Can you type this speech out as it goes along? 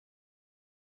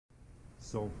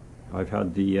So I've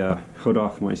had the hood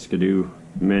off my Skidoo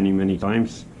many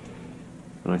times,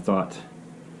 and I thought,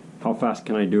 how fast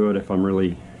can I do it if I'm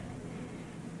really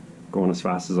going as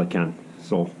fast as I can?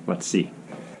 So let's see.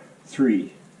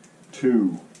 3,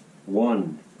 2,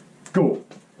 1, go!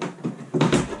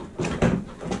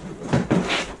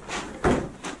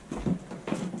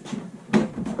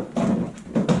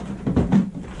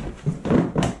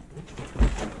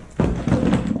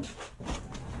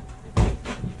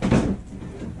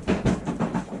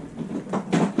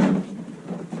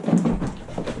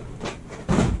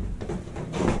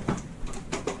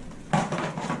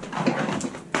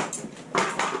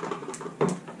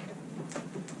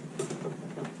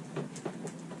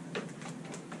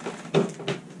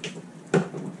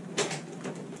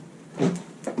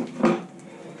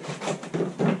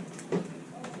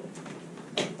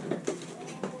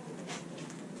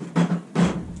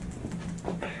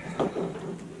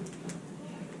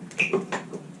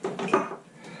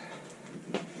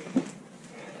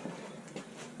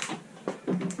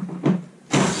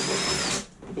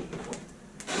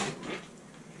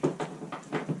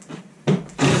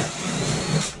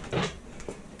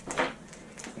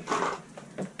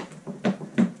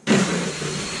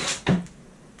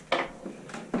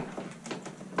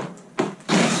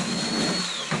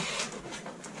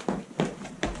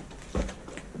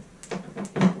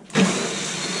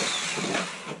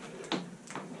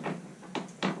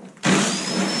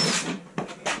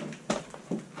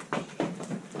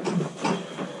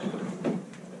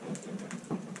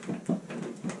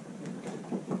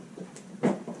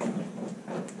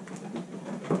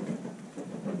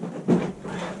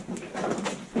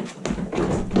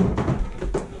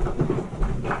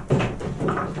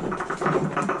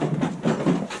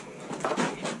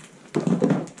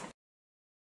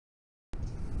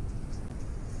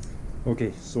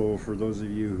 Okay, so for those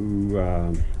of you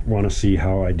who want to see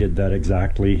how I did that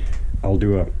exactly, I'll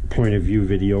do a point of view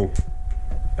video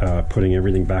putting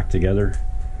everything back together,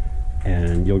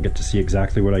 and you'll get to see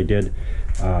exactly what I did.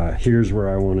 Here's where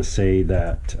I want to say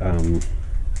that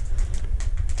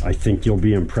I think you'll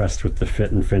be impressed with the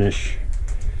fit and finish.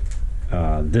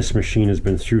 This machine has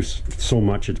been through so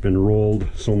much. It's been rolled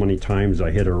so many times.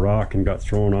 I hit a rock and got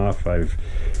thrown off. I've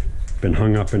been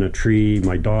hung up in a tree.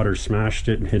 My daughter smashed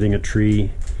it hitting a tree.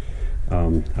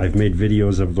 I've made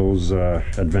videos of those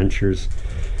adventures.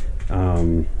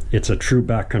 It's a true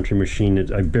backcountry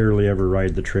machine. I barely ever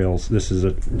ride the trails. This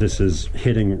is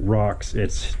hitting rocks.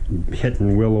 It's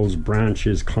hitting willows,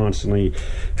 branches constantly,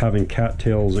 having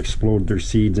cattails explode their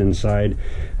seeds inside.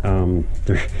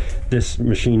 This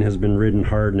machine has been ridden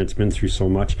hard, and it's been through so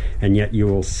much, and yet you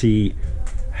will see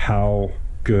how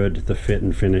good the fit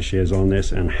and finish is on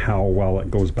this, and how well it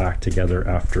goes back together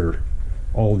after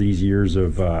all these years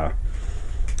of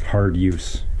hard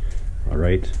use. All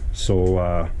right,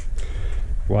 so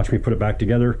watch me put it back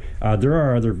together. There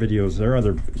are other videos, there are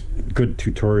other good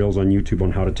tutorials on YouTube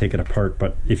on how to take it apart,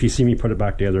 but if you see me put it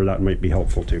back together, that might be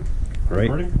helpful too. All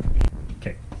right.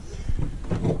 Okay.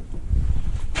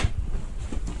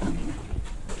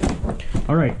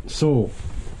 All right, so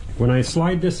when I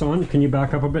slide this on, can you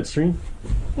back up a bit, Stream?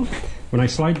 When I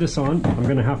slide this on, I'm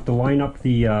going to have to line up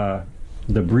the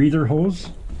breather hose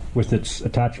with its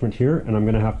attachment here, and I'm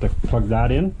going to have to plug that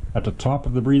in at the top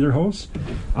of the breather hose.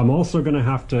 I'm also going to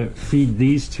have to feed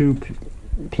these two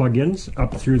plug-ins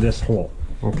up through this hole.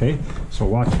 Okay, so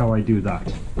watch how I do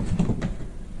that.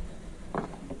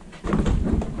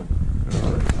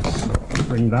 Alright, so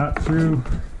bring that through.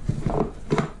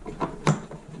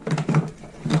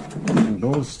 Bring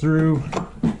those through.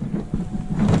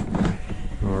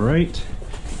 Alright,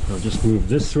 I'll just move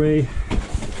this way.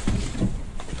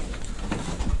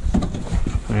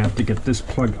 I have to get this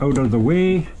plug out of the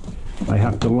way. I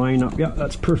have to line up. Yeah,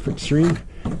 that's perfect, Stream.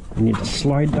 I need to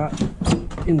slide that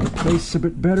into place a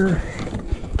bit better.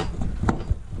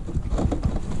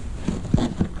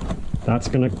 That's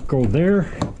going to go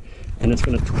there, and it's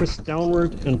going to twist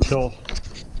downward until,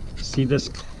 see this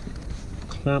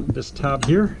clamp, this tab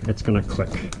here? It's going to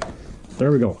click.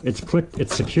 There we go. It's clicked.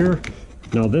 It's secure.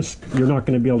 Now this, you're not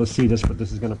going to be able to see this, but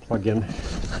this is going to plug in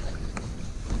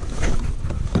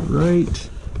right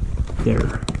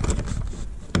there.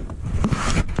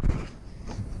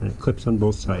 And it clips on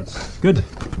both sides. Good.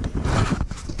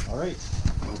 All right,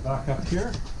 go back up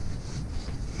here.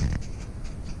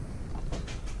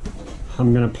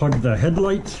 I'm going to plug the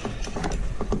headlight.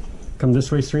 Come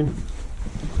this way, Stream.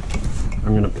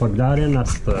 I'm going to plug that in.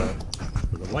 That's for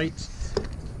the light.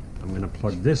 I'm going to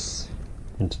plug this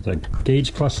into the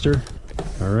gauge cluster.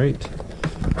 All right.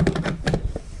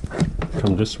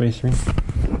 Come this way, Stream.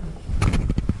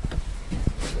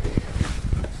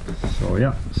 So So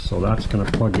yeah, so that's going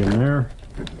to plug in there.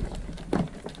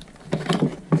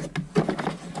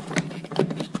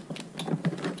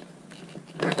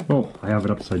 Oh, I have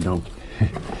it upside down.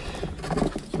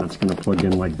 That's going to plug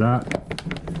in like that.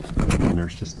 And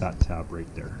there's just that tab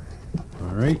right there.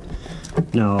 All right.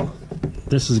 Now,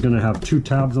 this is going to have two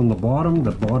tabs on the bottom.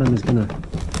 The bottom is going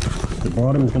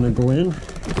to go in,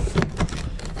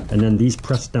 and then these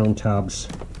press down tabs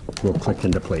will click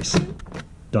into place.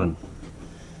 Done.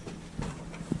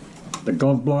 The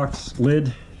glove box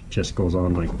lid just goes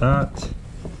on like that,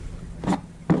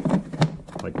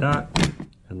 and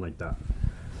like that.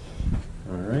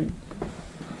 All right.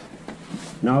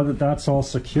 Now that that's all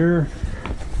secure,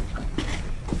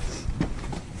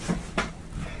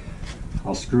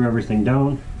 I'll screw everything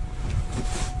down.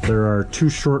 There are 2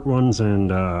 short ones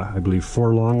and I believe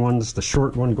 4 long ones. The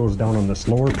short one goes down on this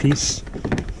lower piece.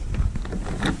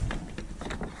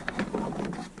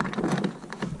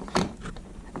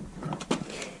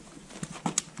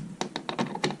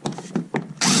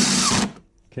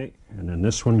 Okay, and then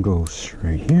this one goes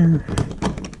right here.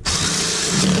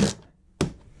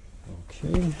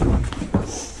 Okay.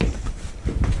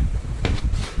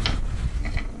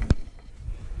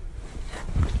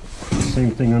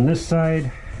 Same thing on this side.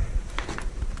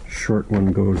 Short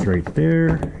one goes right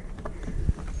there.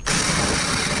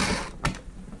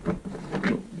 Oh,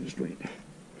 just wait.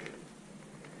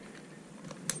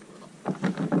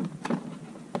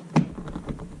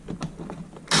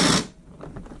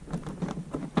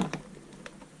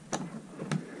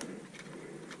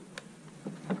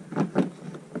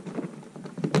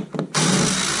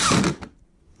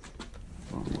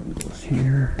 One goes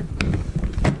here.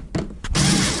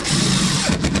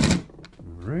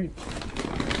 All right.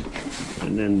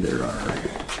 And then there are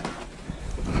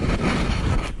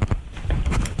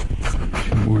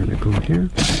 2 more that go here.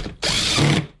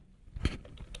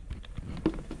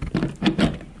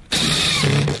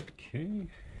 Okay.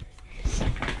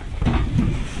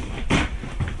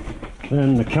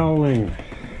 Then the cowling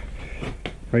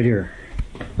right here.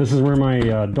 This is where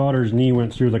my daughter's knee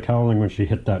went through the cowling when she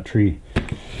hit that tree.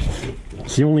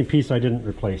 It's the only piece I didn't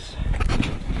replace.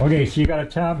 Okay, so you got a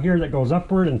tab here that goes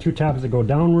upward and 2 tabs that go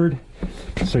downward.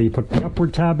 So you put the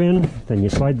upward tab in, then you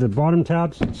slide the bottom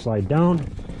tabs, slide down,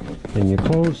 and you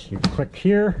close. You click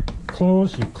here,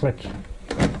 close, you click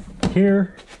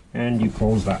here, and you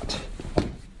close that.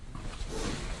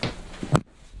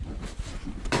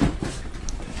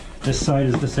 This side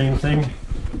is the same thing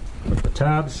with the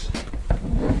tabs.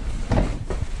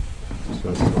 So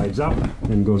it slides up,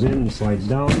 then goes in and slides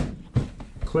down.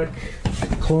 Click,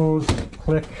 close,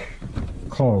 click,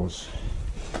 close.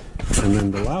 And then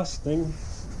the last thing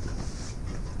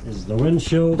is the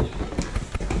windshield.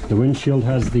 The windshield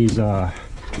has these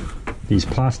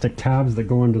plastic tabs that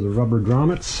go into the rubber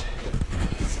grommets.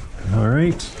 All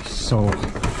right, so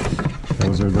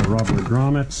those are the rubber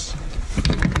grommets,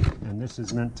 and this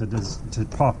is meant to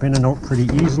pop in and out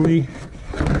pretty easily.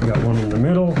 We got one in the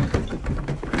middle.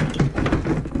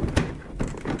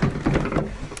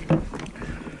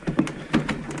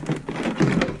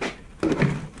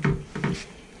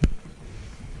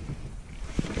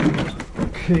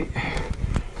 Okay,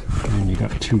 and you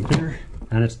got 2 there,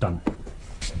 and it's done.